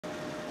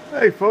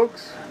Hey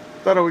folks,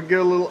 thought I would get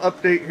a little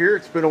update here.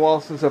 It's been a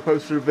while since I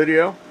posted a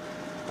video.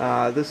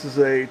 This is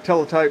a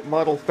Teletype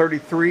Model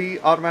 33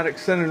 automatic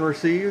send and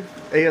receive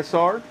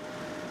ASR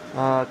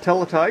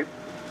Teletype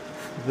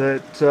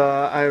that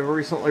I've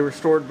recently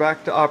restored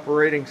back to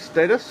operating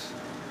status.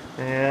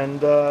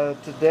 And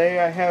today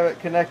I have it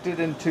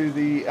connected into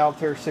the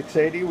Altair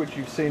 680, which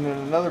you've seen in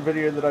another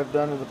video that I've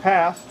done in the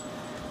past.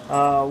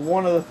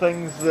 One of the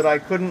things that I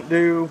couldn't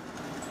do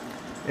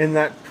in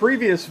that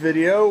previous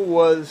video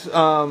was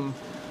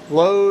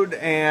load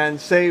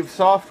and save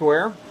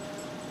software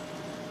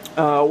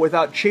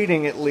without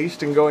cheating, at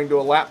least, and going to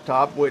a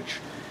laptop, which,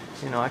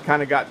 you know, I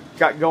kind of got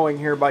going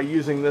here by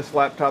using this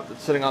laptop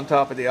that's sitting on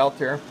top of the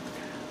Altair.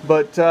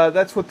 But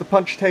that's what the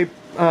punch tape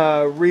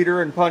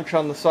reader and punch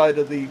on the side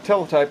of the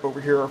Teletype over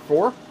here are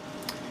for.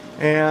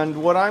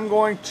 And what I'm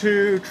going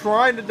to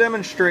try to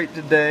demonstrate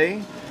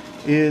today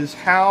is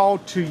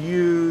how to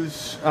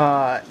use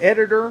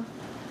editor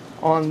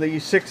on the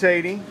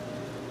 680,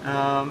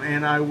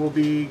 and I will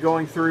be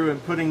going through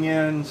and putting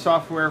in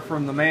software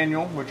from the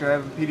manual, which I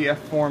have in PDF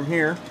form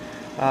here,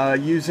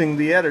 using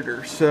the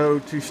editor. So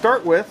to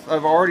start with,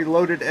 I've already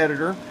loaded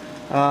editor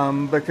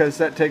because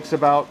that takes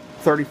about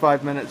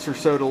 35 minutes or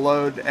so to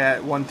load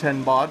at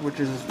 110 baud,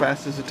 which is as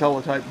fast as a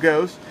Teletype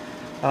goes.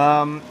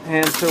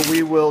 And so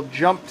we will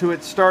jump to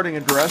its starting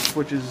address,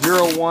 which is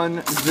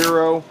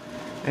 010.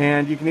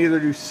 And you can either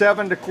do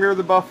 7 to clear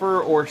the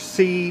buffer or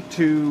C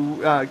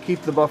to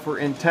keep the buffer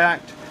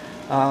intact.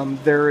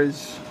 There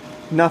is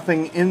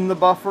nothing in the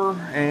buffer,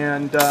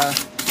 and I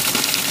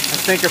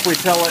think if we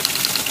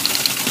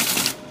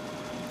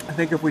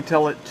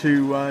tell it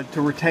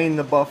to retain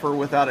the buffer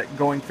without it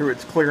going through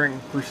its clearing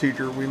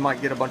procedure, we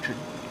might get a bunch of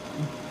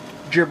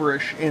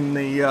gibberish in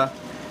the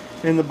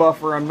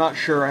buffer. I'm not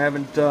sure. I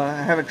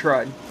haven't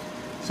tried.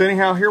 So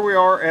anyhow, here we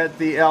are at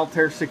the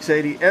Altair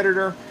 680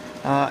 editor.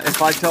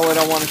 If I tell it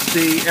I want to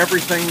see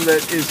everything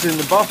that is in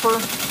the buffer,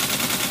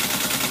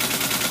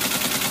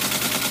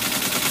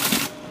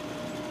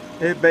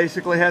 it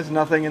basically has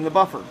nothing in the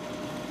buffer.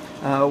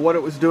 What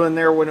it was doing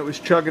there when it was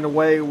chugging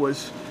away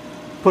was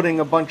putting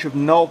a bunch of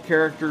null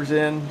characters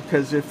in,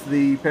 because if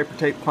the paper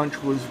tape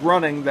punch was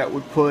running, that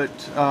would put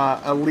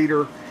a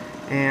leader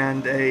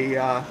and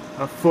a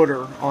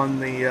footer on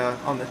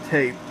the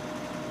tape,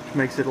 which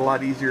makes it a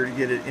lot easier to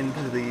get it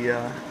into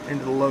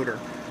the loader.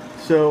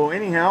 So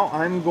anyhow,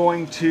 I'm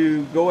going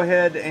to go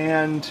ahead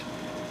and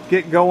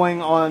get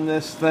going on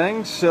this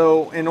thing.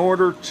 So in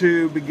order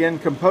to begin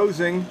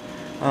composing,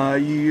 you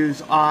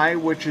use I,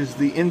 which is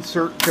the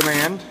insert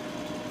command,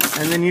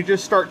 and then you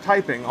just start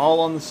typing all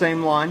on the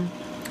same line,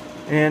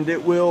 and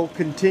it will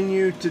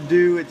continue to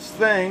do its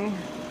thing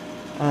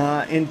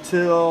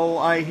until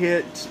I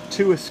hit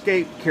 2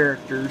 escape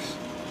characters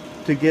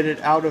to get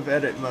it out of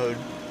edit mode.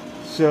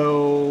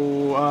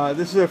 So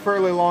this is a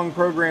fairly long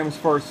program as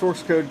far as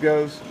source code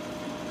goes.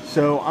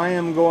 So I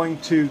am going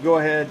to go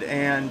ahead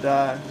and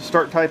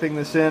start typing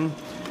this in.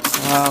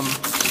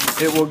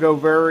 It will go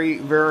very,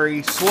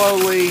 very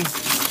slowly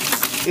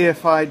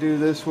if I do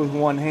this with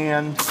one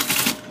hand.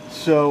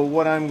 So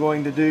what I'm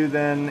going to do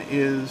then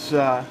is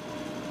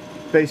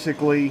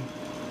basically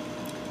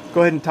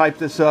go ahead and type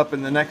this up,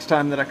 and the next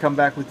time that I come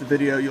back with the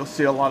video, you'll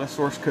see a lot of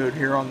source code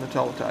here on the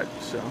Teletype.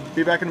 So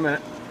be back in a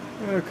minute.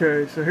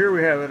 Okay, so here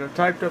we have it. I've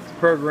typed up the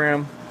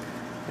program,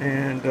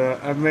 and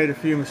I've made a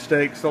few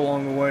mistakes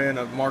along the way, and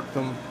I've marked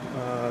them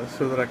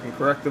so that I can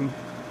correct them.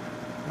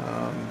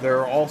 There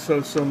are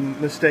also some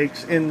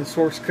mistakes in the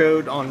source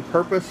code on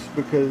purpose,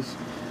 because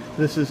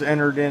this is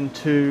entered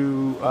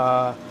into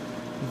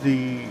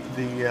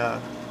the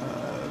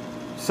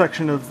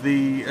section of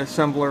the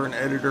assembler and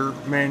editor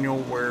manual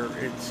where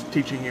it's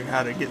teaching you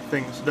how to get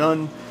things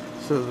done.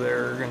 So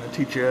they're going to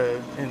teach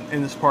you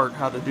in this part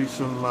how to do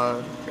some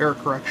error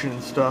correction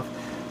and stuff.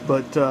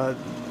 But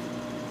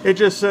it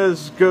just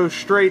says go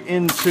straight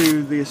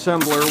into the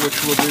assembler,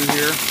 which we'll do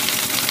here.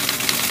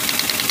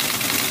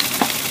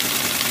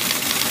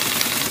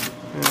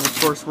 And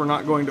of course we're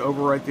not going to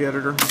overwrite the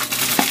editor.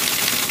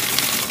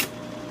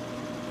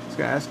 It's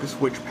going to ask us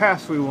which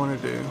pass we want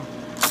to do.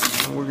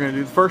 And we're going to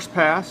do the first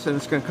pass, and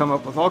it's going to come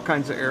up with all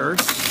kinds of errors.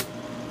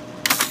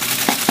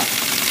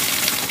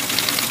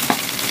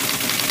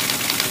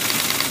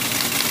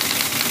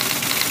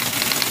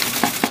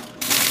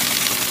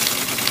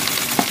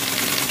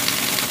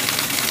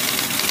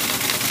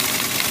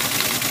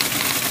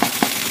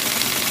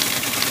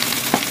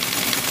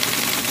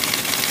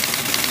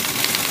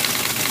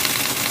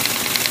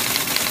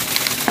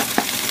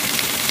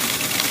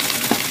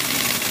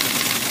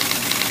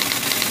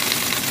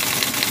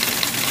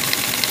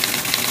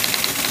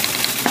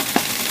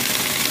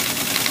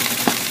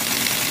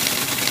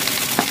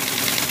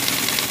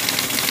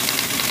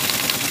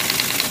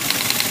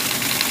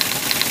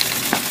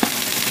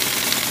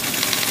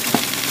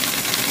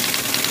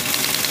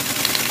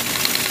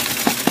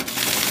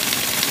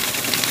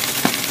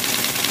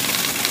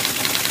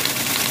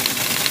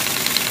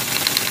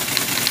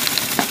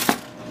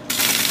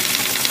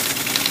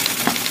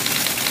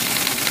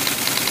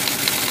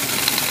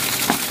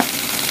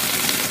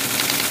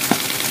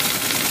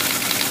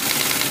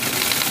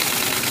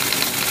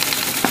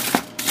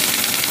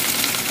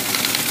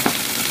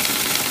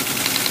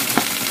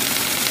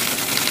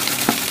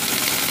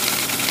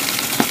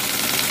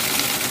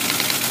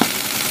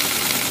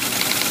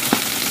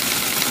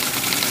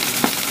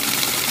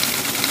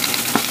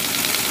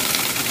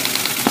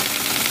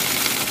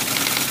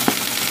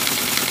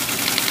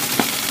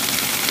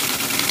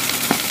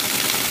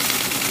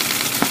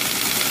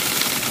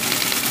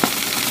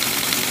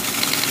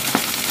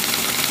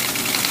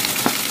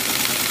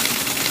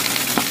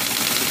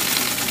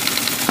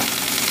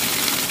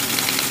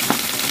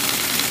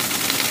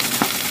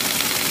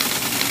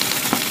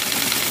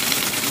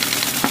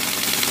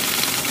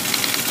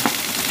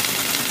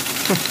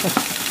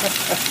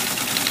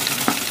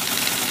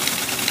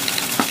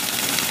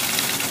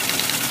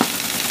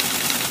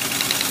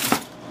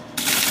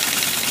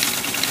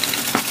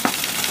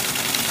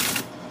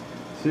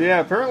 So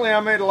yeah, apparently I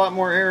made a lot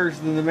more errors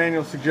than the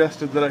manual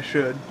suggested that I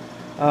should.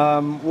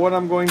 What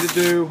I'm going to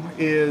do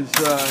is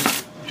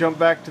jump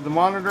back to the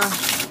monitor, and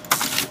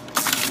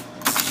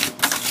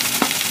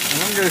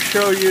I'm going to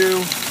show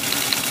you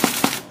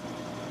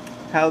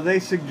how they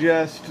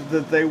suggest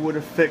that they would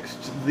have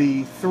fixed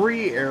the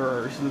 3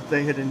 errors that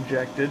they had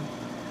injected.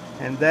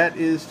 And that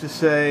is to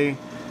say,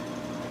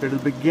 at the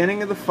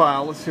beginning of the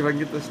file, let's see if I can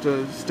get this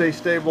to stay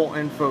stable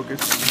and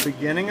focus. At the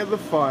beginning of the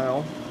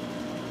file,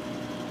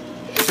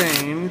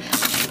 change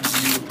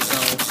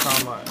UL,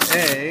 comma,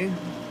 A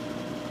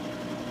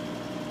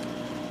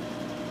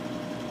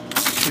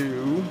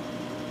to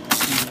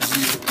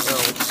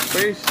UL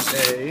space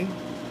A,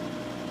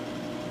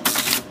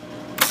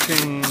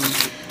 change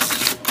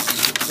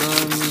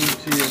done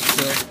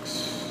TSX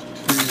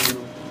to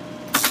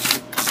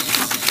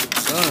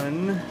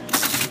done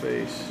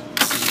space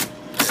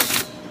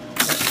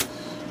XX.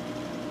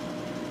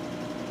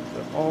 So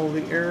all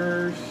the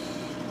errors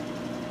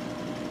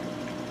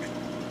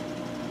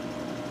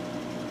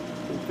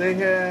that they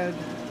had,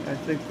 I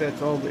think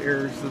that's all the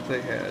errors that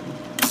they had.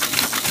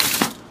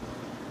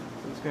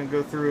 So it's going to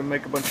go through and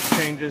make a bunch of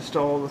changes to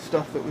all the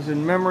stuff that was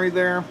in memory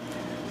there.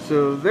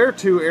 So their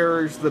 2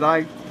 errors that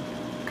I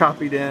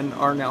copied in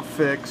are now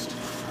fixed,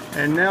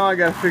 and now I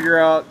got to figure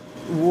out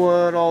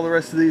what all the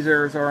rest of these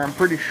errors are. I'm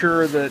pretty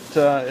sure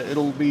that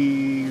it'll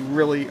be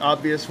really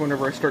obvious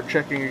whenever I start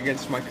checking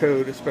against my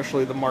code,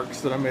 especially the marks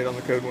that I made on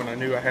the code when I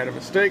knew I had a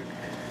mistake.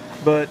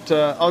 But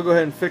I'll go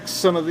ahead and fix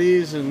some of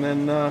these, and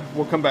then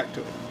we'll come back to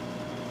it.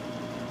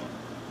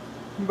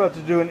 I'm about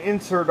to do an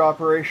insert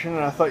operation,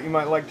 and I thought you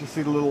might like to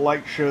see the little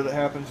light show that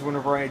happens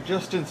whenever I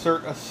just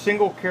insert a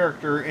single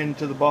character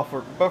into the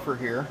buffer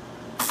here.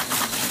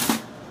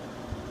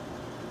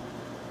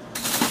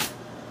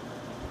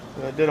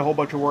 I did a whole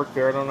bunch of work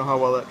there. I don't know how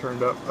well that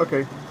turned out.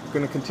 Okay, I'm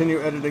going to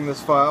continue editing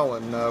this file,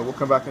 and we'll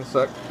come back in a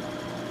sec.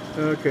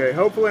 Okay,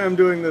 hopefully I'm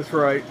doing this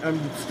right. I'm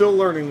still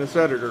learning this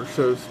editor,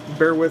 so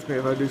bear with me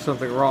if I do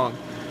something wrong.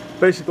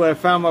 Basically, I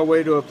found my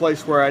way to a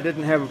place where I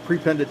didn't have a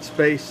prepended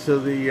space, so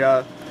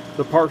the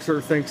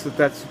parser thinks that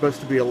that's supposed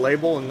to be a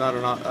label and not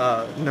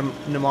a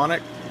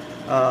mnemonic.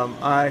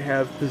 I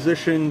have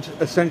positioned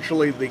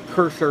essentially the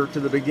cursor to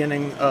the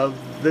beginning of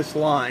this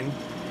line,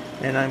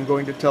 and I'm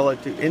going to tell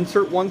it to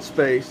insert 1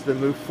 space, then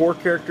move 4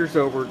 characters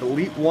over,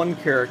 delete 1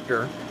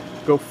 character,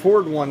 go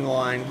forward 1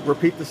 line,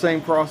 repeat the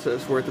same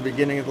process where at the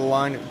beginning of the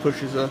line it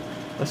pushes a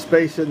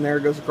space in there,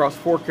 goes across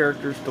 4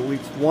 characters,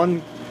 deletes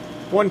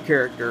one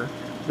character.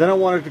 Then I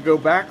want it to go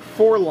back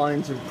 4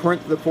 lines and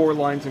print the 4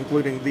 lines,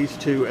 including these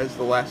 2 as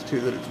the last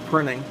 2 that it's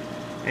printing.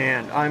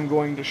 And I'm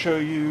going to show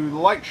you the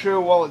light show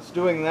while it's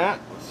doing that.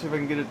 Let's see if I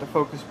can get it to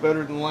focus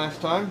better than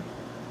last time.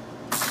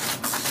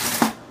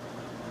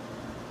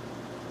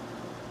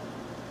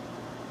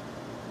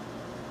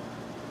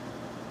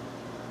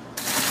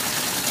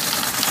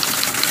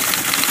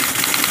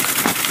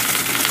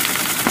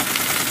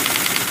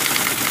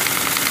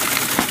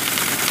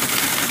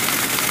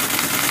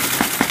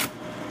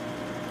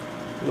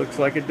 Looks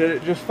like it did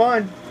it just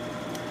fine.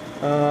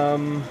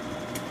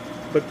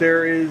 But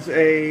there is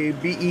a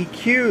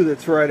BEQ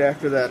that's right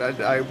after that.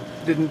 I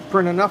didn't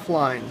print enough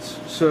lines,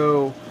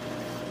 so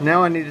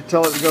now I need to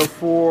tell it to go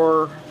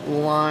 4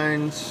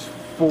 lines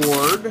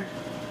forward.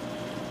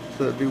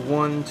 So that'd be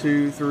 1,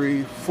 2,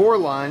 3, 4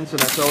 lines,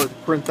 and I tell it to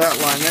print that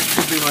line. That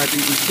should be my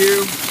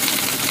BEQ.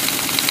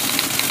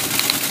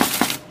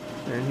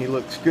 And he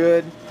looks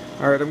good.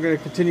 Alright, I'm going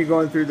to continue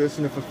going through this,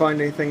 and if I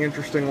find anything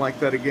interesting like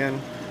that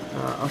again,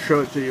 I'll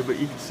show it to you. But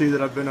you can see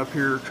that I've been up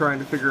here trying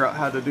to figure out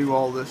how to do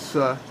all this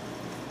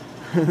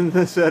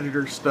this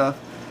editor stuff.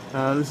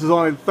 This is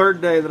only the 3rd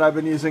day that I've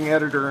been using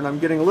editor, and I'm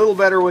getting a little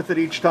better with it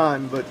each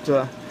time, but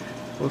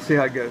we'll see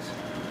how it goes.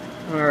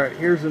 Alright,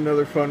 here's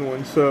another fun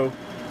one. So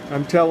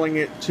I'm telling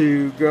it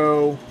to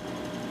go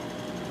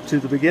to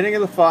the beginning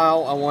of the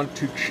file. I want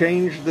to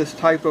change this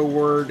typo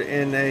word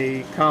in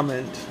a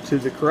comment to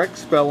the correct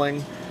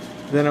spelling.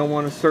 Then I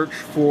want to search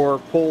for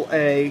pull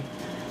A.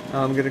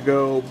 I'm going to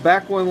go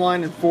back 1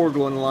 line and forward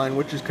 1 line,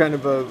 which is kind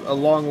of a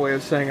long way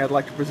of saying I'd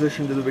like to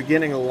position to the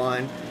beginning of the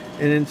line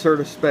and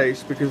insert a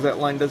space because that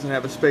line doesn't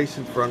have a space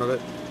in front of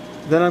it.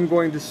 Then I'm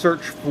going to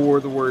search for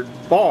the word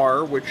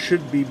bar, which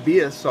should be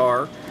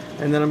BSR,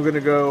 and then I'm going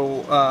to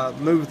go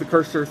move the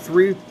cursor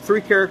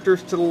three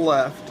characters to the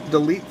left,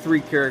 delete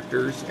 3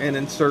 characters, and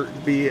insert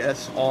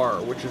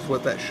BSR, which is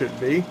what that should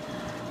be.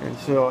 And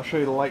so I'll show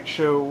you the light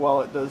show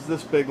while it does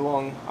this big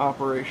long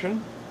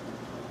operation.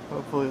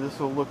 Hopefully this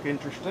will look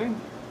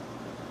interesting.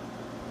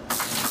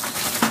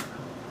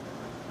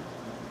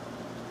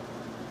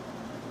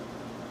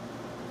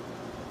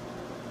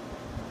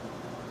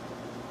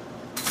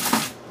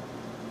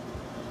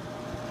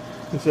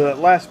 And so that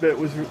last bit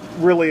was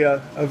really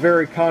a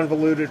very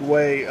convoluted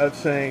way of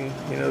saying,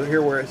 you know,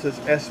 here where it says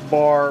S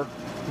bar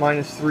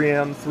minus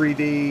 3M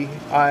 3D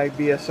I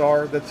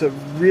BSR, that's a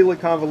really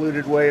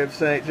convoluted way of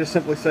saying, just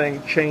simply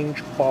saying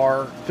change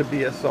bar to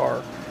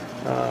BSR.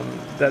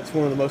 That's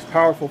one of the most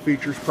powerful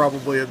features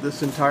probably of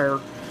this entire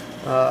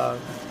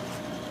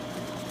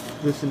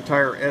this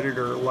entire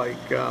editor.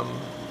 Like,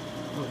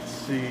 let's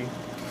see,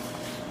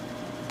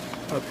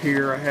 up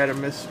here I had a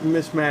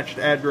mismatched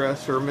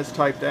address, or a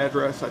mistyped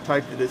address. I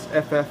typed it as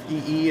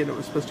FFEE and it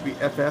was supposed to be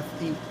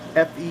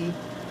FFE.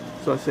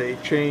 So I say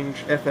change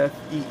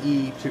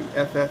FFEE to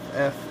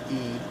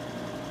FFFE,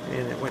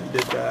 and it went and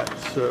did that.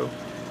 So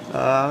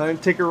I'm going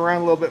to take it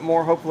around a little bit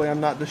more. Hopefully I'm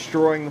not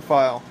destroying the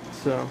file.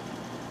 So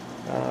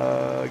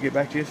get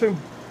back to you soon.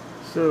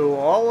 So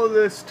all of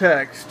this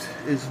text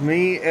is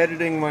me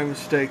editing my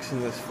mistakes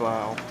in this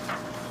file,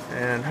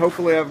 and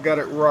hopefully I've got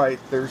it right.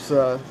 There's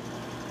some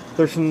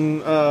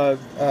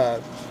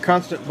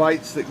constant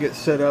bytes that get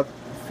set up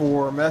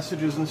for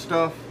messages and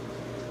stuff,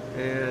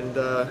 and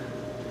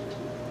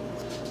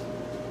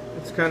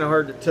it's kind of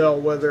hard to tell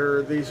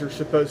whether these are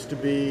supposed to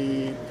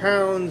be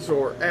pounds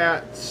or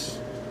ats,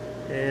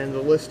 and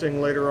the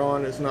listing later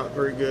on is not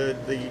very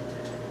good. The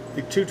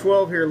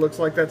 212 here looks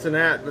like that's an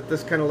at, but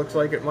this kind of looks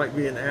like it might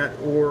be an at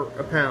or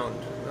a pound.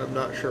 I'm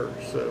not sure.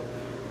 So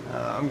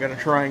I'm going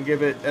to try and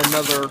give it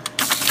another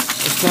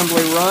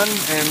assembly run,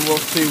 and we'll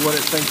see what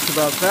it thinks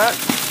about that.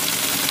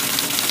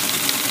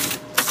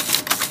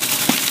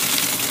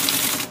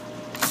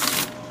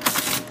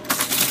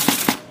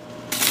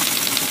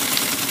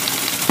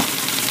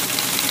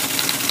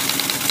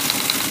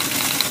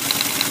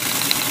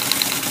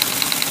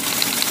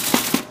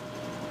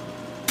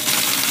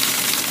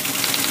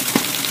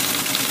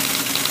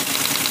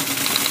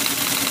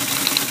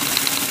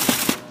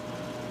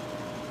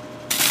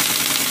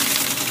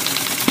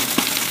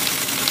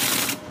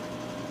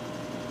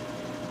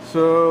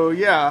 So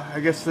yeah,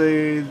 I guess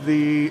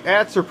the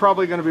ats are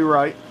probably going to be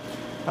right,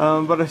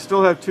 but I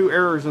still have 2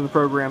 errors in the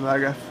program that I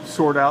got to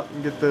sort out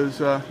and get those.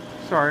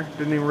 Sorry,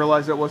 didn't even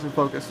realize that wasn't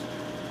focused.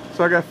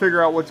 So I got to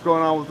figure out what's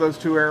going on with those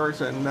 2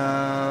 errors, and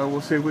we'll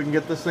see if we can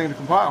get this thing to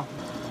compile.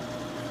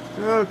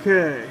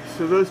 Okay,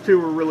 so those 2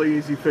 were really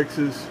easy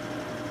fixes.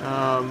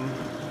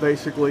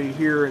 Basically,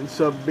 here in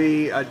sub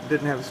B, I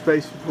didn't have a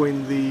space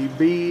between the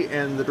B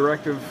and the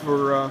directive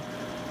for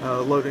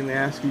loading the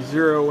ASCII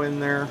 0 in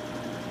there.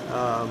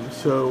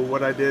 So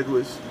what I did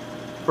was,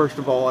 first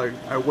of all,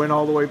 I went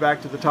all the way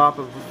back to the top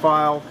of the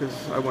file,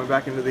 because I went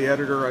back into the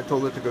editor. I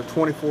told it to go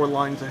 24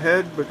 lines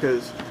ahead,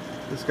 because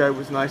this guy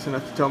was nice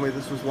enough to tell me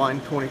this was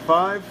line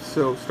 25.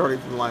 So starting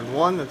from line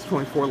 1, that's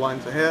 24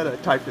 lines ahead. I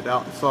typed it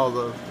out and saw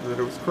that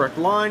it was the correct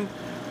line.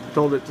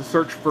 Told it to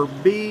search for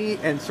B,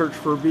 and search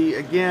for B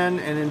again,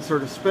 and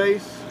insert a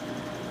space.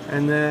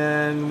 And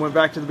then went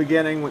back to the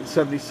beginning, went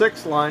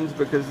 76 lines,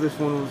 because this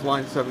one was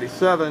line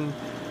 77.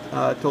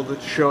 Told it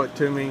to show it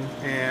to me,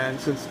 and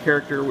since the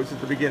character was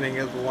at the beginning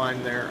of the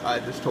line there, I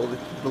just told it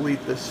to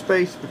delete this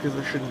space, because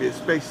there shouldn't be a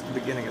space at the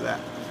beginning of that.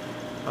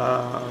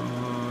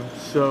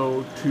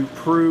 So to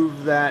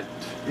prove that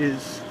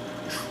is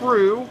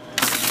true,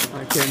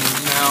 I can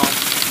now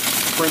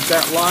print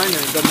that line, and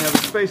it doesn't have a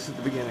space at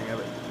the beginning of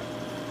it.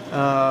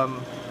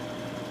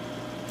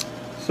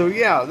 So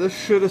yeah, this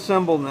should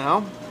assemble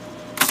now.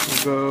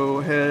 We'll go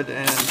ahead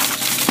and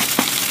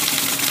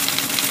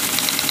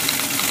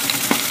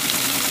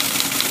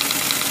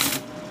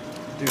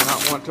do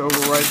not want to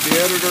overwrite the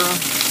editor,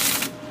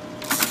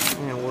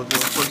 and we'll do a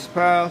first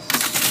pass.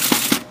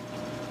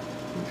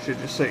 We should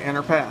just say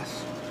enter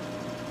pass.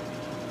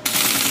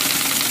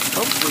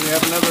 Oh, we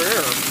have another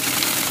error.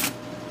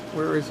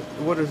 Where is it?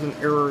 What is an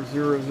error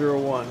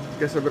 001?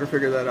 Guess I better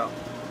figure that out.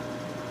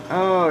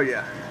 Oh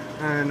yeah,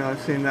 I know,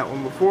 I've seen that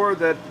one before.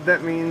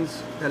 That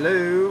means,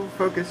 hello,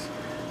 focus.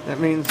 That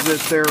means that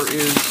there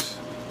is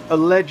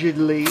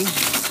allegedly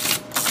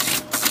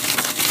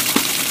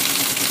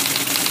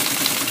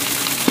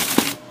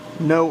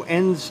no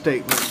end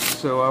statement.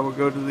 So I will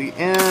go to the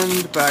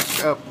end,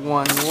 back up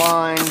 1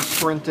 line,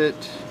 print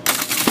it.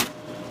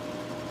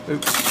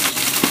 Oops.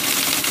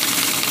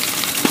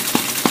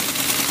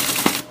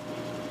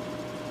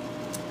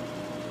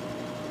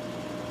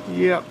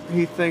 Yep,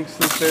 he thinks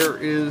that there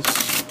is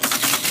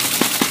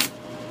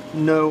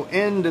no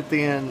end at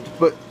the end,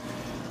 but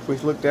if we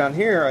look down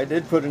here, I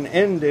did put an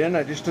end in.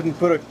 I just didn't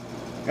put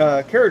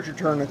a carriage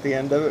return at the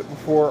end of it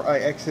before I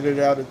exited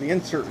out of the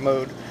insert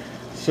mode.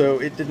 So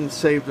it didn't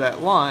save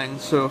that line.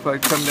 So if I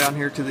come down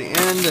here to the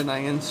end and I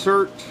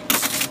insert,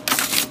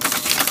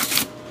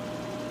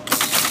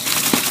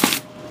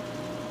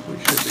 we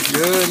should be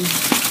good.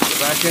 Go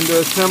back into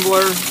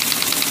assembler.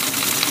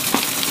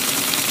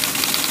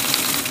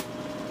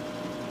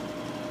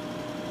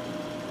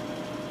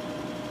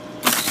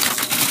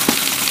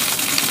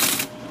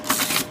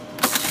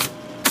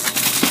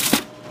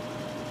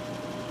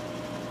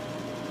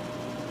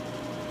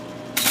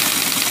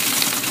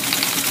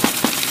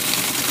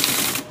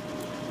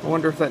 I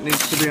wonder if that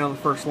needs to be on the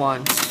first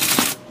line.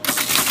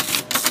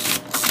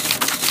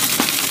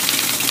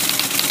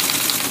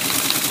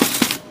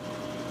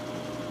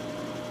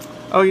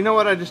 Oh, you know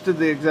what? I just did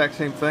the exact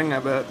same thing, I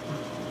bet.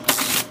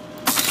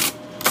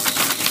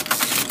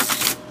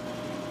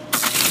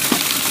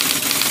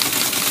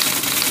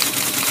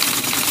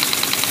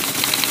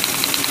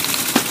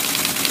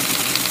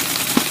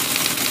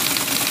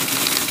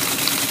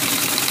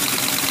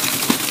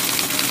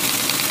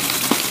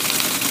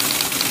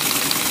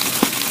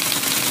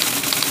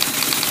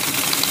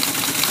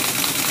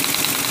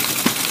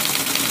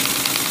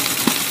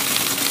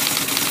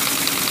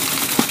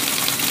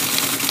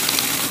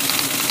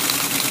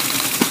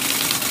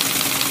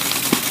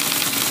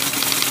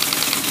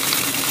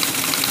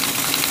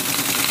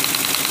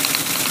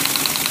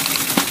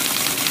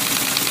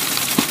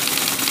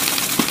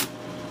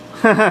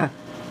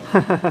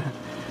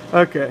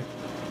 Okay,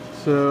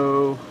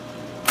 so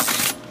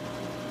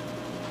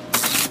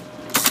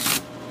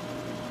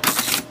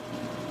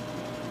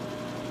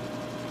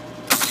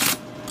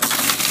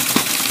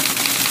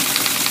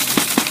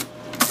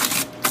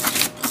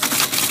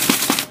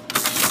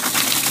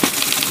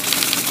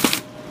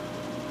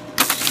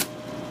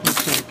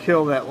just gonna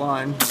kill that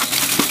line.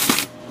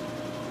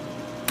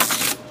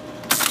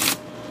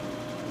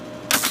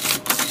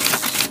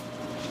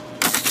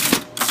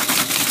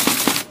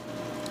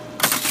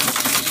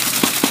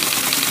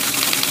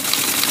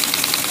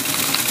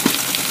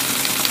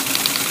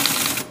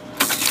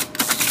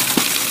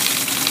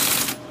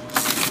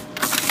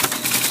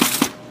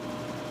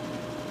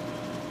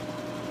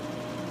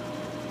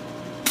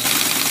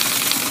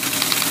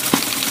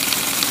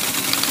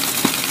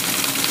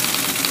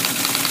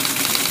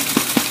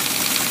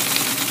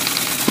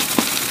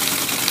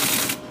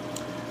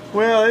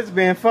 Well, it's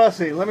being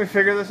fussy. Let me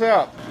figure this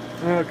out.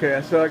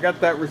 Okay, so I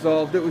got that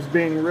resolved. It was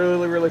being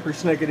really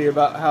persnickety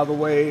about how the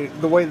way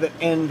the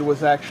end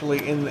was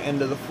actually in the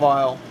end of the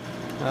file.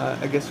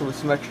 I guess there was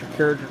some extra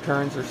carriage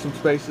returns or some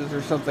spaces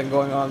or something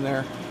going on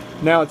there.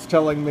 Now it's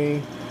telling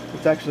me,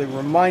 it's actually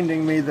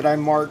reminding me that I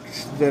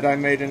marked that I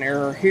made an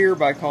error here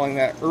by calling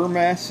that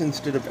mess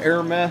instead of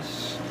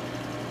mess.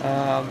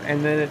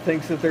 And then it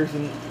thinks that there's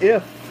an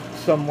if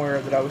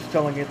somewhere that I was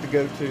telling it to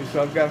go to,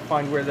 so I've got to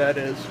find where that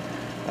is.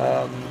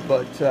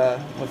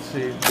 Let's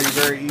see, it'd be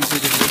very easy to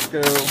just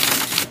go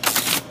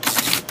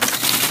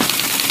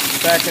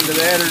back into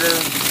the editor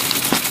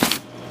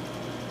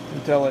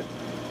and tell it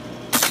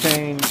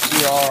change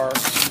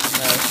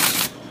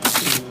mess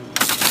to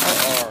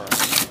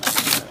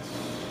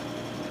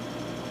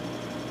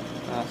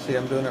mess. See,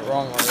 I'm doing it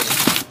wrong already.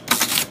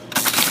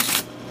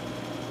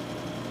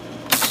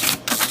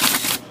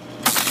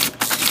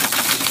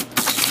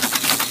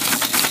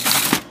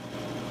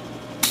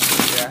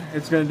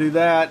 It's going to do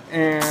that,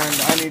 and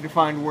I need to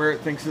find where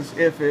it thinks this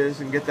if is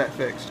and get that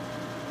fixed.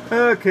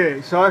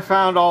 Okay, so I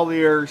found all the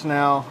errors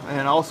now,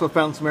 and also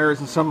found some errors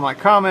in some of my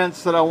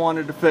comments that I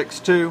wanted to fix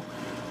too.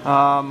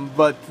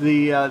 But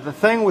the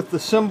thing with the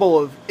symbol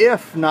of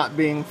if not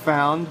being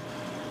found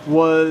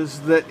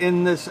was that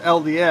in this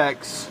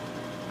LDX,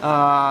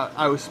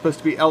 I was supposed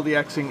to be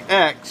LDXing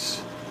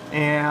X,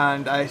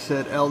 and I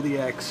said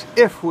LDX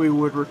if we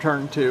would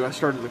return to. I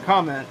started the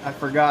comment, I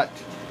forgot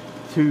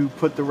to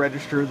put the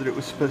register that it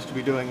was supposed to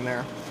be doing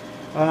there.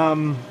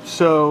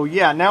 So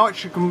yeah, now it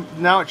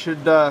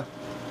should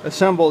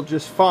assemble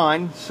just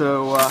fine.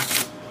 So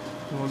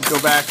we'll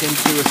go back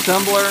into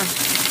assembler.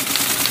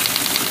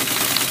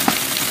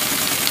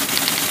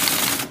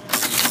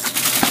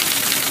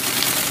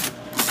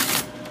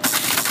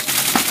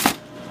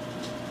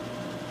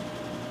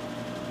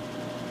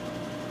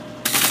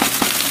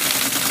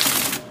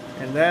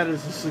 And that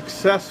is a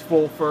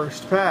successful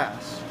first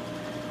pass.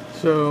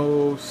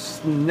 So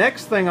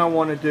next thing I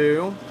want to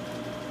do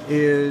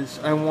is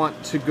I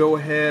want to go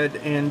ahead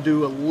and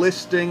do a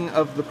listing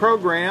of the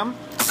program,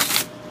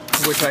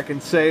 which I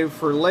can save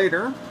for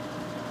later.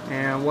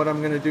 And what I'm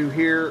going to do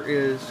here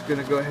is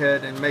going to go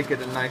ahead and make it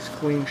a nice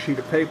clean sheet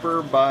of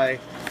paper by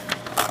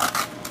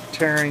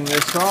tearing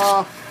this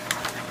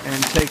off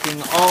and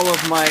taking all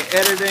of my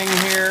editing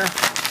here.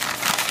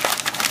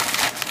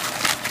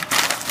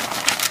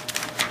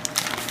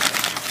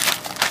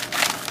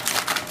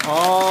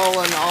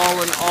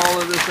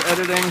 All of this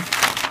editing.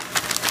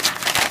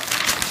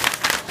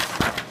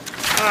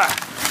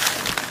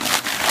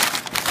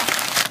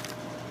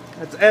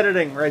 That's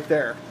editing right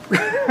there.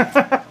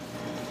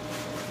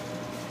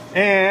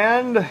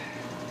 And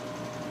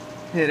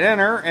hit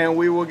enter, and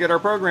we will get our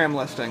program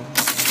listing.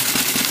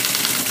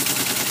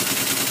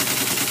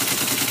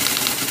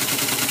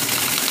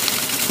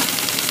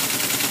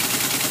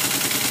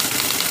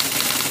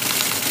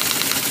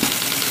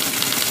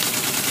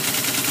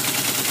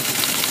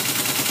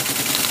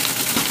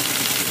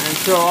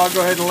 So I'll go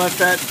ahead and let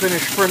that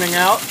finish printing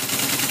out.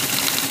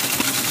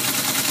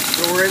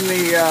 So we're in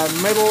the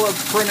middle of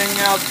printing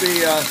out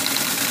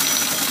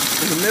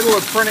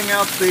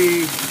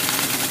the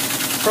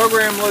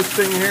program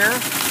listing here.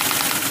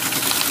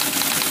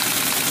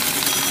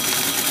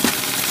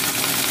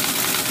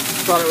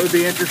 Thought it would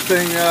be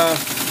interesting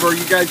for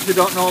you guys who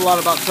don't know a lot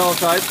about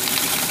Teletype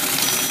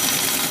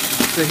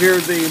to hear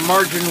the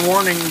margin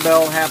warning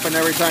bell happen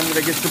every time that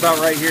it gets about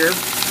right here.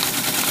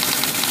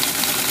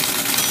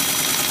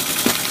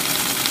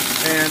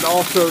 And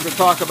also to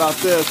talk about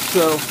this.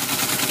 So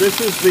this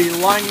is the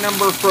line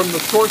number from the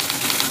source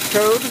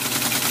code.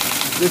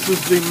 This is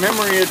the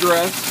memory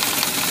address.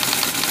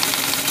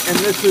 And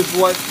this is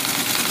what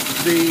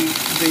the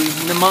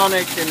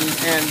mnemonic and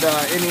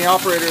any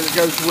operator that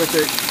goes with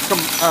it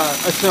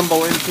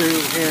assemble into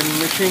in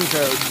machine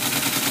code.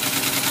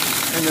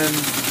 And then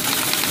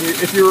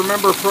if you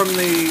remember from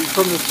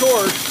the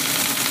source,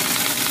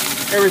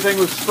 everything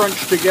was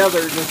scrunched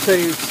together to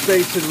save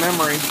space and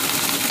memory.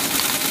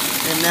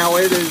 And now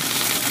it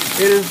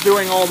is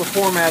doing all the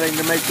formatting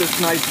to make this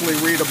nicely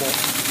readable.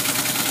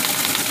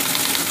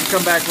 I'll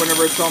come back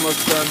whenever it's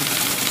almost done.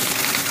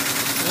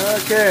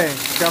 Okay,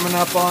 coming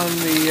up on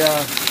the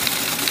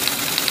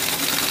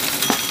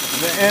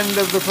end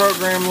of the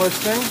program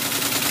listing.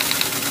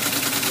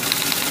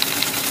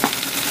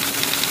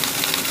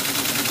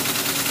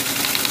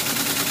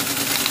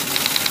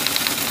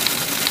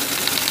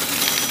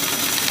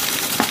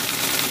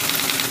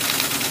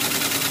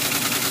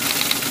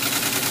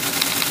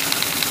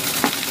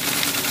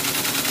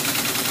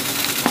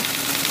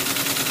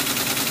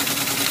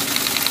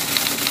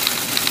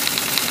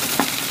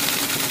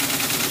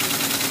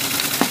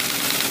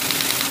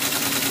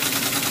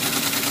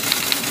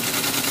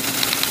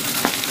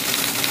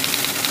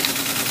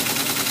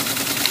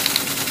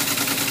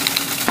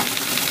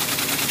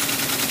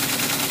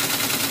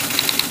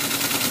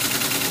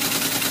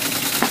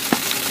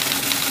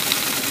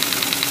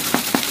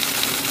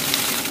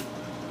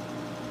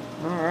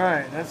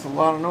 That's a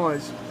lot of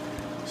noise.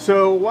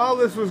 So while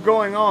this was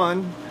going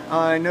on,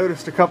 I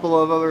noticed a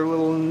couple of other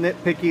little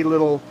nitpicky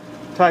little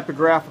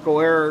typographical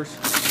errors.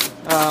 So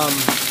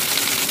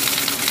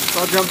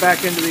I'll jump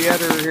back into the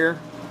editor here,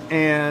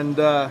 and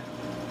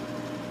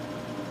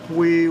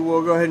we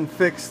will go ahead and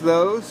fix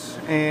those.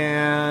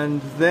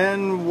 And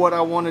then what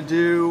I want to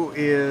do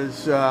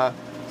is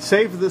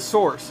save the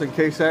source in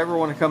case I ever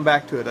want to come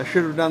back to it. I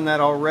should have done that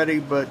already,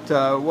 but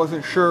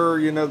wasn't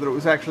sure, that it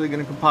was actually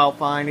going to compile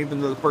fine,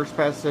 even though the first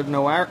pass said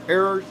no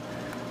errors.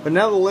 But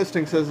now the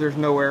listing says there's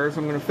no errors.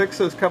 I'm going to fix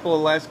those couple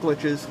of last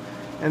glitches,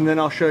 and then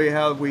I'll show you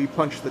how we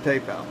punch the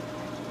tape out.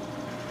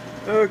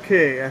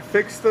 Okay, I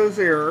fixed those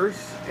errors,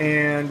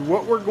 and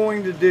what we're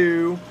going to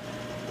do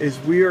is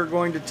we are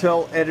going to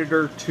tell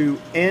editor to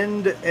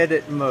end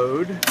edit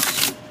mode.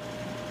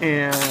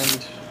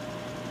 And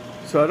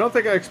so I don't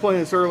think I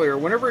explained this earlier.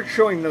 Whenever it's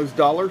showing those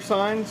dollar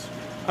signs,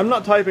 I'm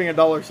not typing a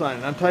dollar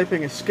sign. I'm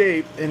typing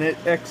escape, and it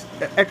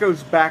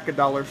echoes back a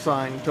dollar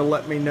sign to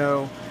let me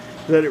know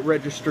that it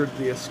registered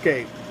the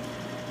escape.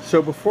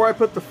 So before I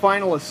put the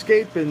final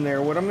escape in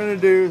there, what I'm going to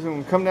do is I'm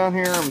going to come down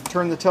here, I'm going to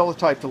turn the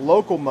teletype to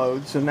local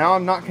mode, so now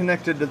I'm not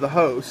connected to the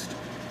host.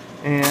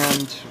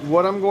 And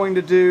what I'm going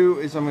to do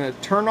is I'm going to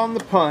turn on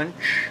the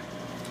punch,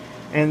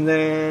 and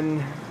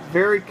then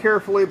very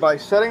carefully, by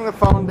setting the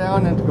phone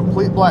down into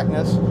complete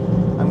blackness,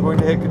 I'm going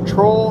to hit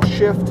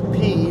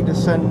Control-Shift-P to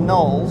send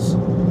nulls,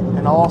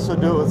 and I'll also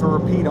do it with a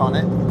repeat on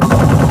it.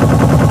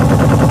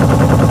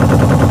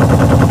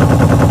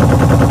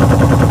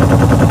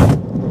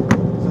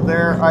 So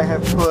there I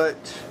have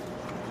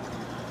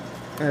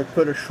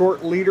put a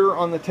short leader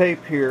on the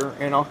tape here,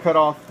 and I'll cut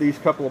off these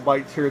couple of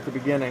bytes here at the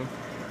beginning.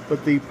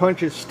 But the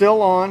punch is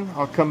still on.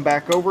 I'll come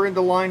back over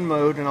into line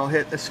mode, and I'll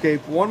hit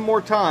escape one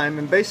more time,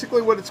 and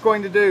basically what it's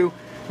going to do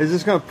is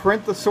it's going to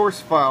print the source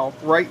file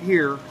right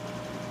here.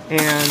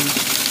 And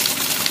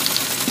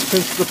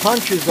since the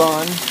punch is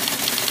on,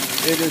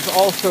 it is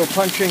also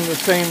punching the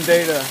same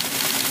data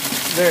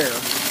there.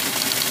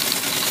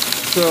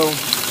 So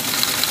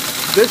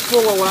this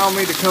will allow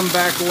me to come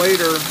back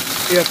later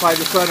if I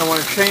decide I want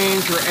to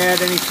change or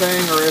add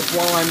anything, or if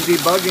while I'm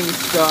debugging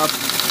stuff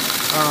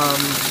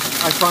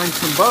I find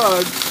some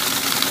bugs,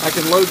 I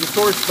can load the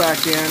source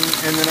back in,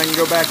 and then I can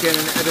go back in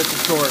and edit the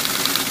source.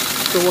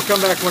 So we'll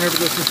come back whenever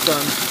this is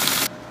done.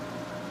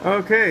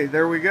 Okay,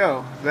 there we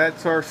go.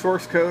 That's our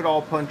source code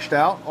all punched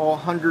out, all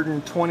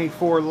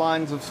 124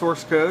 lines of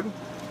source code,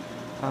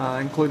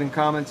 including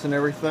comments and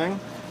everything,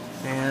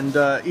 and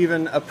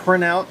even a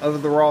printout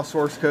of the raw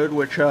source code,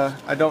 which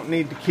I don't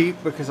need to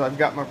keep because I've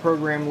got my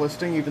program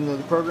listing. Even though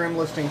the program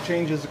listing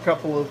changes a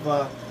couple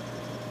of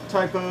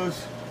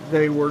typos,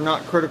 they were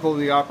not critical to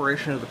the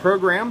operation of the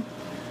program.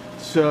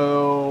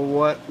 So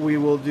what we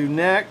will do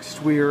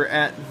next, we are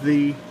at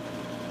the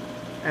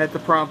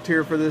prompt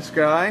here for this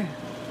guy.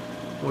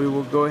 We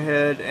will go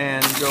ahead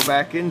and go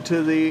back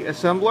into the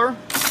assembler.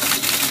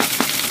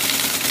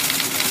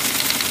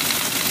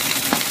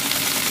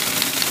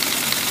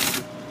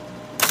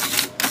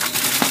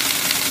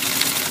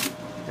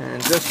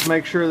 And just to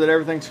make sure that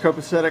everything's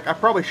copacetic, I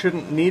probably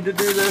shouldn't need to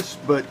do this,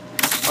 but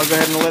I'll go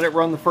ahead and let it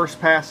run the first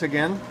pass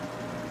again.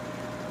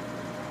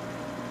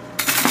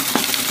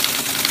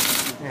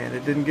 And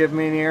it didn't give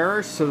me any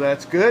errors, so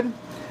that's good.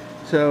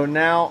 So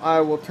now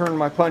I will turn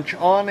my punch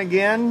on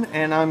again,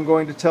 and I'm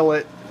going to tell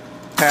it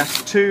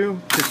pass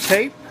 2 to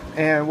tape.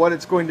 And what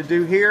it's going to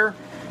do here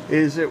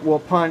is it will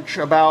punch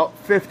about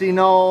 50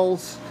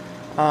 nulls,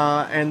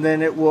 and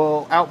then it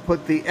will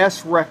output the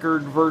S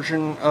record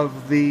version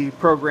of the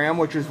program,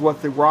 which is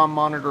what the ROM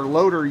monitor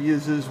loader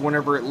uses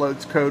whenever it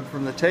loads code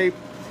from the tape.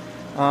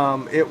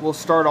 It will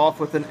start off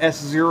with an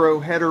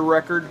S0 header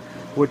record,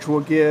 which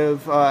will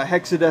give a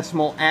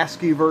hexadecimal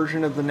ASCII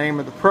version of the name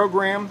of the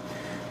program.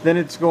 Then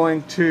it's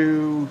going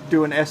to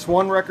do an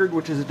S1 record,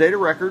 which is a data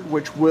record,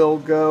 which will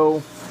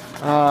go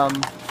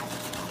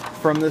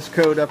from this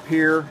code up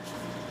here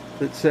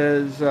that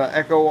says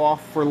echo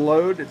off for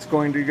load. It's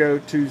going to go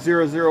to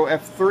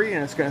 00F3,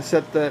 and it's going to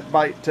set the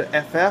byte to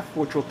FF,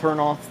 which will turn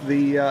off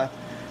the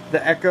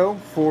echo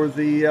for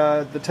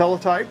the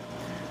teletype,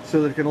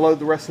 so that it can load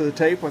the rest of the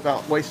tape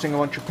without wasting a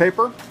bunch of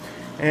paper.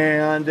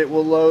 and it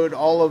will load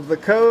all of the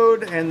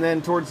code, and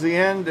then towards the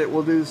end it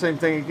will do the same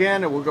thing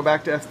again. It will go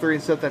back to F3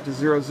 and set that to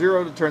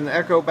 00 to turn the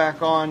echo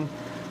back on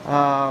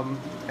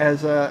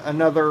as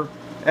another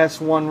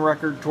S1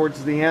 record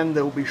towards the end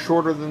that will be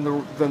shorter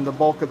than the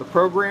bulk of the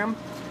program.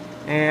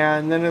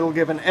 And then it'll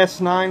give an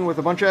S9 with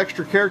a bunch of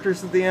extra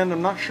characters at the end.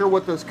 I'm not sure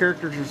what those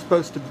characters are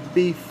supposed to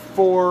be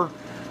for.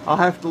 I'll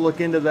have to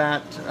look into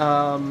that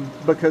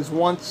because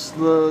once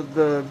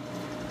the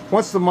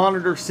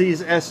monitor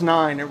sees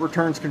S9, it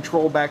returns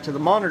control back to the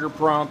monitor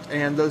prompt,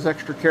 and those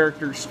extra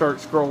characters start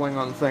scrolling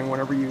on the thing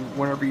whenever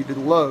you do the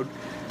load.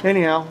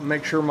 Anyhow,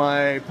 make sure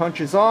my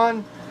punch is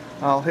on.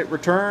 I'll hit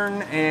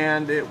return,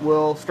 and it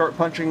will start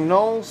punching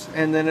nulls,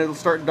 and then it'll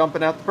start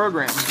dumping out the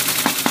program.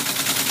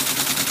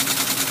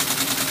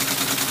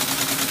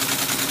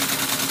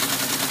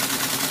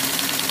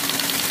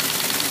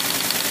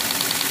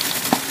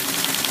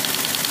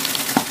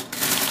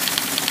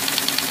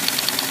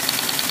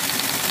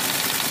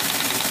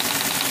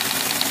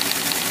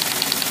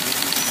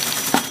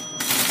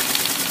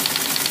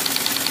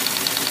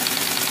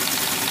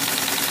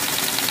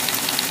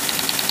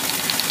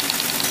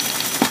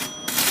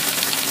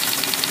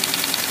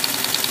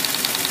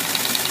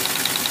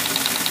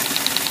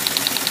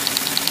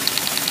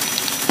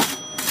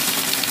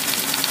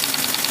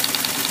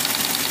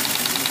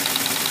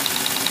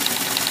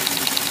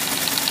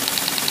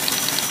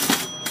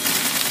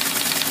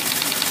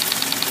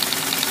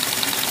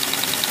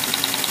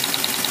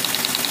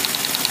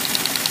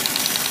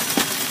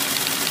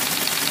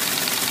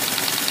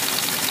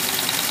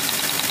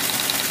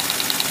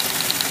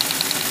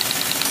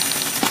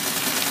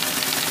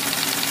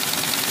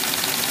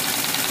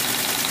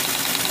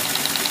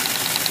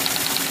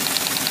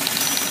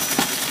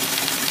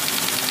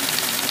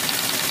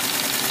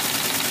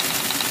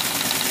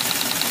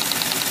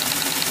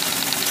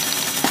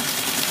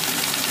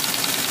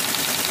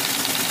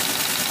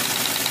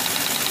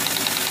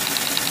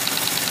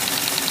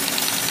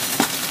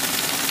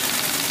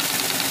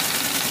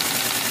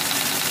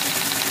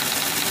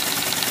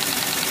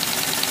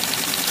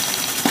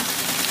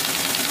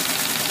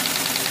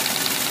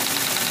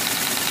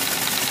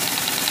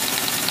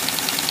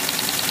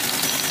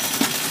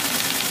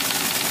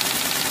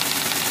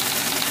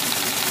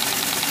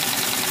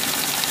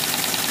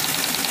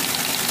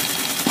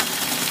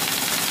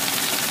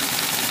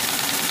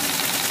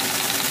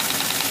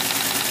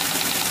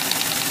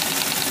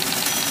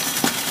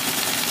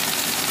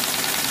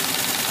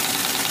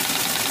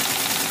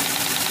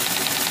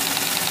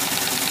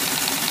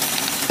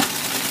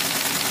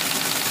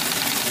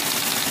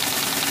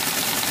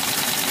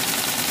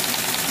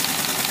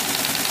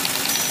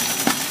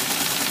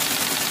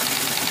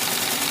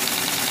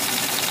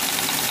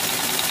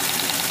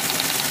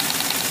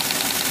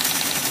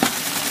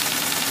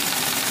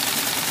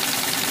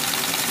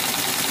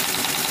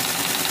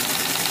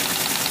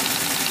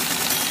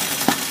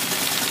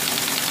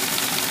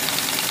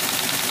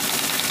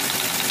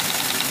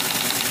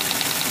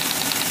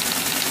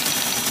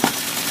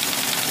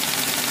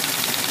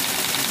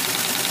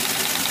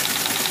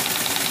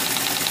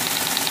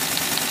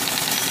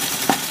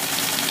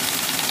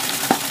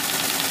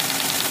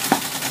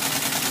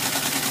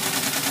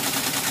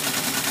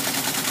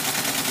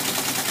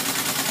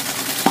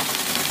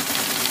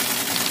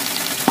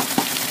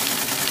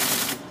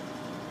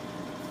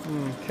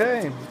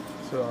 Okay,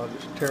 so I'll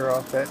just tear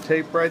off that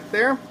tape right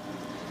there,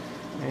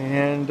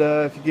 and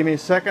if you give me a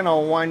second,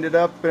 I'll wind it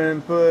up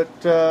and put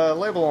a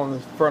label on the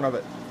front of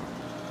it.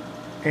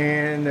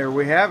 And there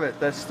we have it.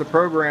 That's the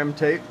program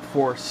tape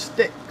for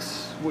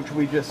Sticks, which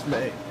we just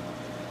made.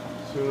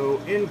 So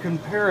in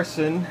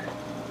comparison,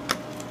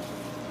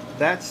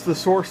 that's the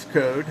source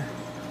code,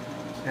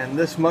 and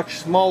this much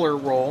smaller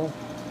roll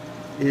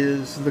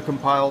is the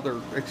compiled,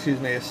 or excuse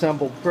me,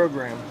 assembled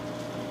program.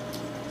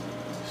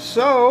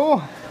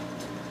 So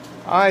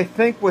I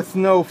think with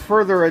no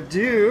further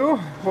ado,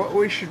 what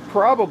we should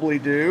probably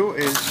do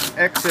is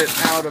exit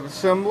out of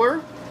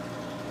assembler.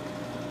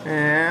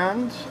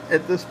 And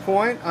at this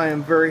point, I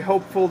am very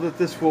hopeful that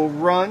this will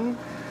run.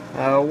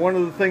 One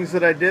of the things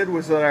that I did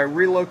was that I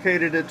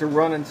relocated it to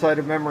run inside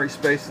a memory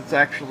space that's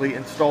actually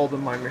installed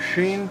in my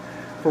machine.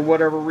 For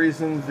whatever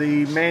reason,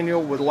 the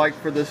manual would like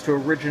for this to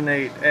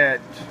originate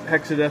at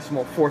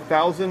hexadecimal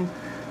 4000,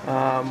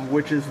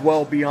 which is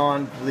well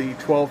beyond the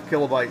 12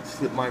 kilobytes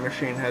that my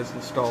machine has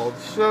installed.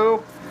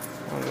 So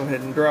I'll go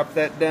ahead and drop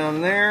that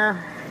down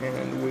there,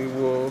 and we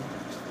will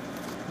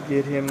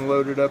get him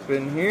loaded up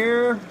in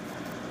here.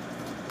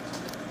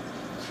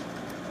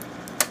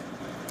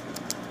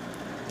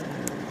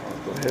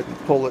 Go ahead and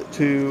pull it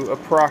to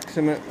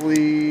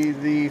approximately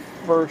the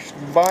first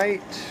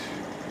byte.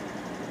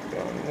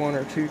 Gone one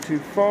or two too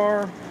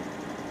far.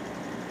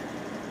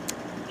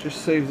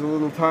 Just saves a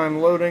little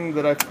time loading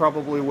that I've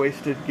probably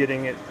wasted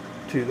getting it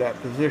to that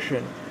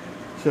position.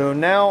 So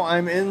now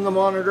I'm in the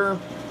monitor,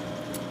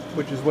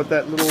 which is what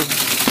that little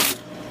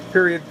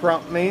period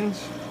prompt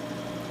means.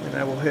 And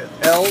I will hit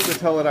L to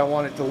tell it I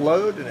want it to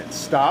load, and it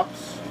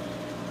stops.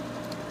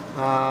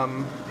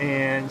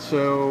 And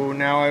so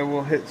now I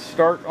will hit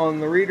start on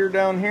the reader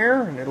down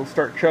here, and it'll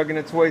start chugging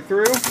its way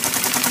through. And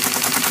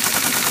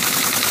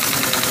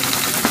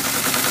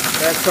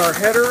that's our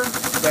header,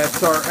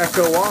 that's our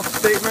echo off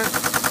statement,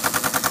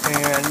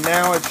 and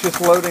now it's just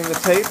loading the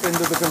tape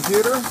into the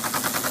computer.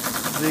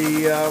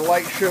 The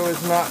light show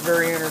is not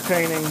very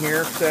entertaining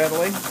here,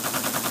 sadly.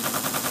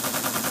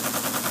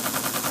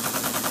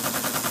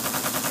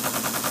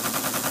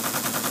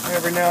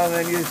 Every now and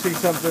then you see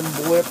something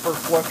blip or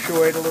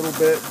fluctuate a little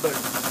bit, but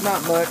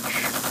not much.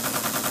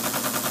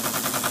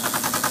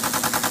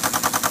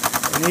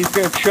 And he's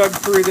going to chug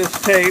through this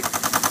tape.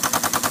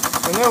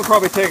 And that'll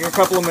probably take a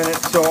couple of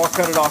minutes, so I'll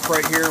cut it off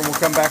right here and we'll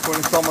come back when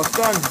it's almost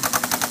done.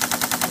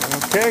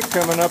 Okay,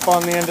 coming up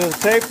on the end of the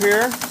tape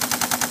here.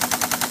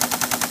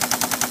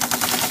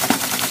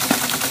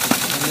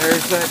 And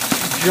there's that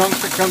junk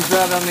that comes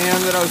out on the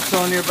end that I was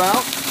telling you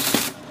about.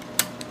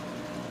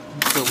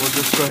 So we'll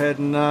just go ahead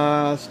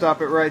and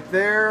stop it right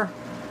there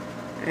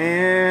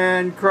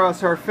and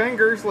cross our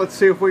fingers. Let's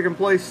see if we can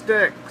play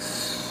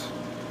sticks.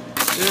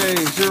 J,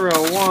 0,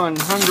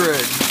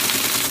 100.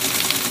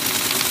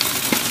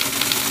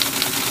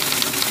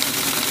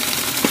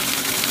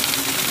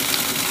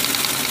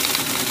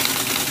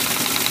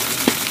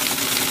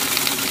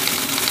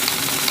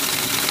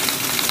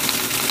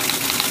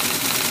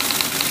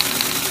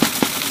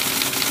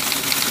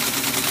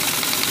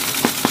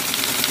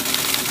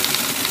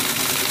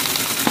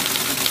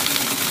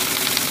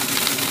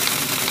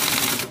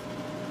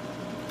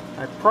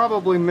 I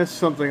probably missed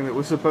something that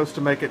was supposed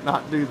to make it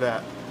not do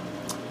that.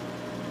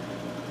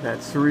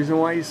 That's the reason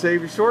why you save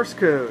your source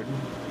code.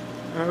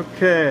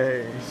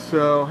 Okay,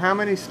 so how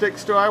many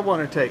sticks do I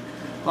want to take?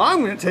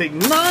 I'm going to take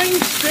 9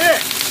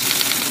 sticks!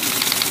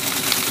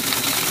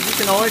 You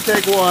can only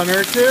take 1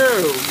 or 2.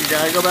 You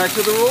gotta go back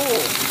to the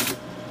rule.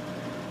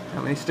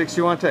 How many sticks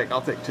do you want to take?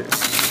 I'll take 2.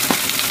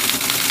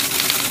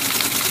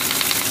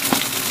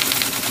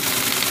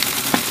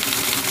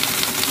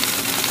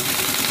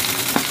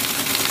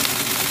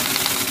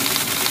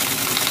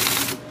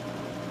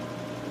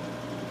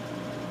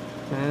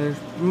 There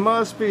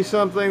must be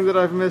something that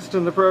I've missed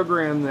in the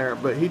program there,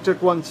 but he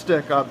took 1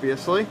 stick,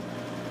 obviously.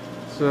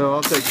 So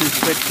I'll take 2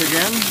 sticks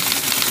again.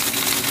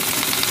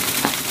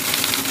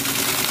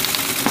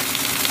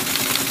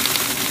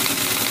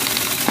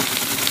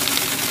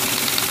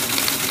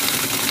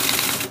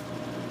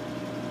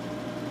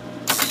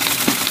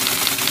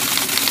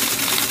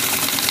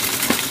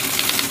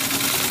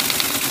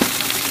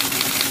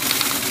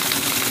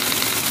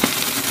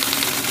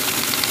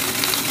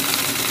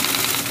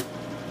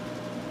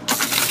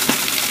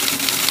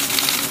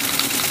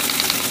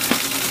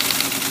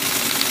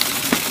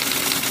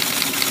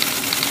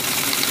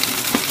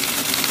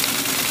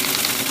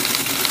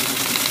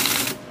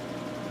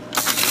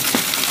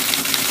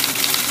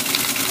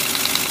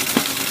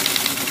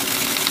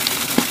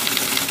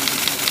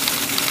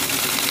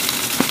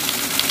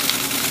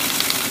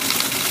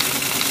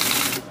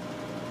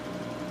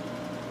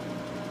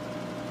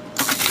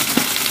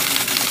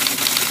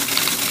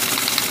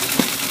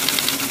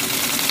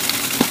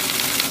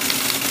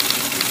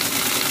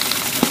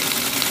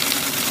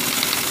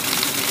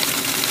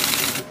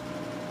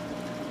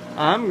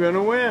 I'm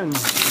gonna win.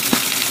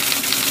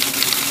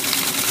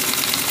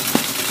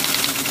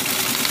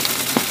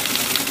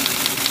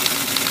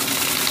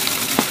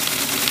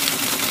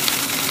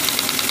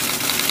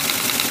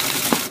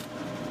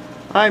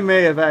 I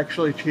may have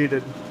actually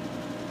cheated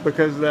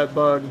because of that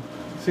bug.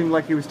 It seemed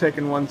like he was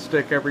taking 1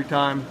 stick every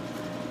time,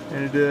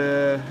 and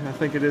I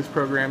think it is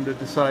programmed to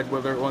decide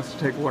whether it wants to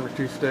take 1 or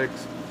 2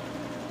 sticks.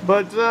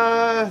 But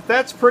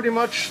that's pretty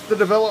much the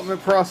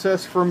development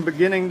process from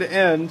beginning to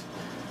end.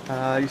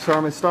 You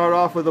saw me start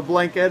off with a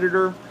blank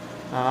editor.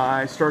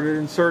 I started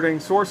inserting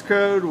source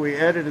code. We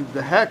edited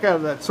the heck out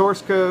of that source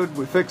code.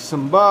 We fixed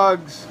some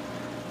bugs.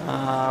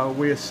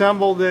 We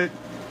assembled it.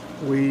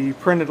 We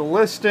printed a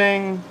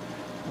listing.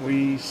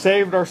 We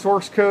saved our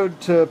source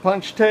code to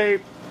punch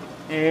tape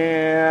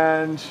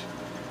and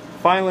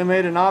finally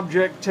made an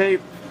object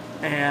tape,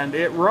 and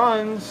it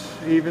runs,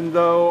 even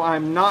though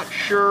I'm not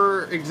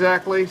sure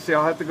exactly. See,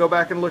 I'll have to go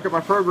back and look at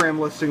my program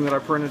listing that I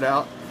printed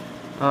out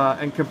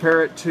and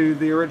compare it to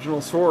the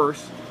original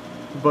source,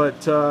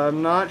 but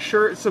I'm not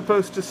sure it's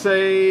supposed to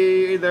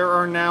say there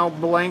are now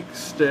blank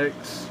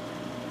sticks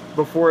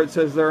before it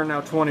says there are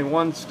now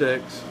 21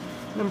 sticks.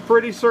 I'm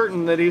pretty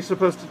certain that he's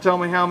supposed to tell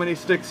me how many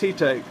sticks he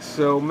takes,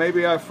 so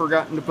maybe I've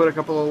forgotten to put a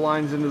couple of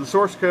lines into the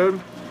source code,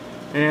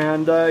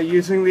 and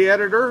using the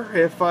editor,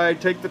 if I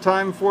take the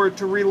time for it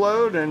to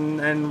reload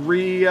and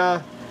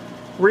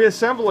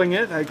reassembling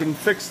it, I can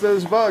fix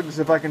those bugs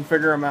if I can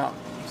figure them out.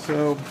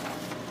 So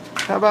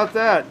how about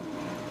that?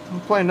 I'll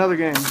play another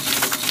game.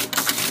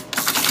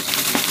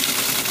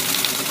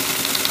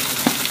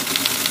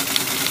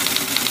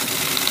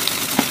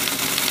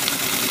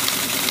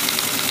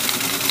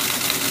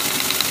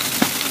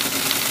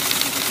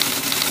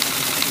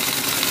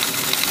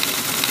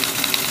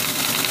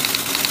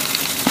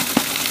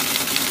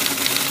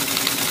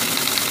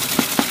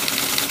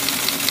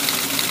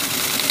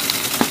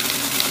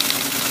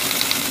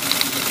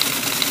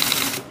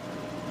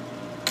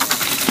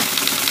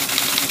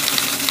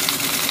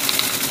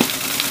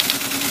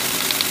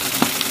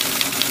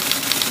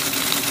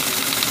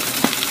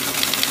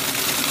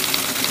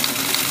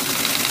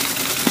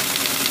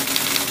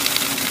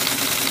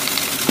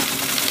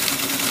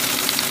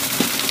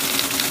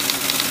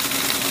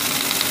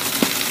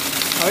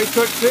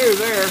 took 2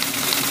 there.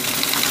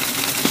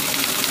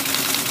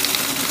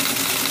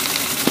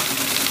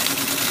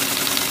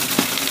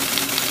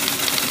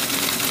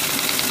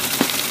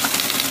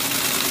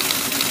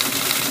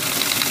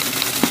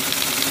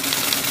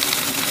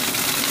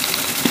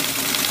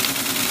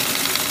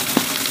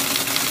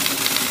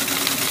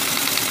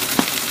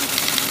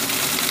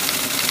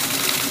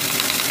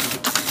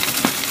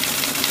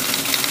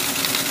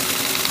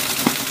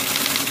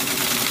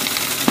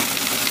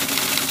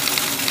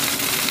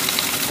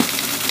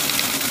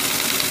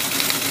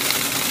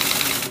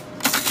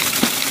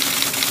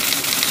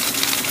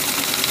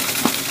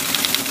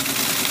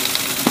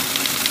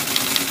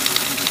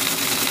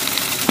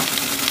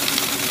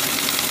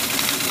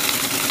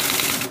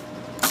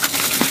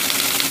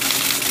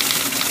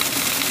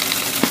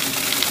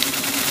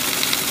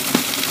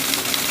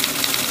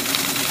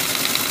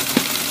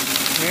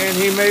 And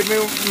he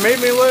made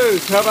me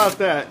lose. How about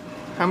that?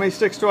 How many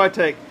sticks do I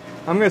take?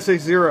 I'm going to say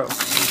 0.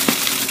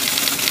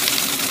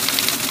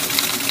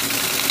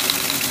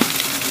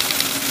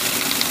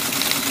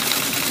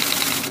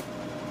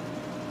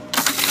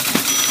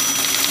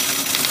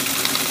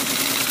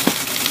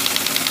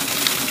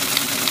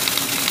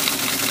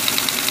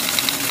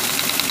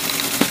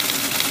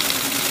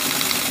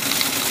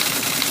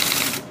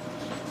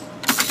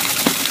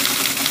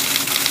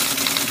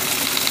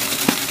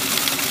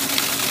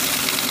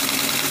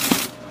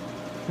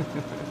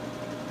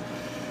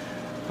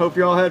 Hope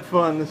y'all had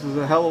fun. This is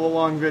a hell of a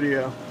long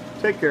video.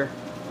 Take care.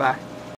 Bye.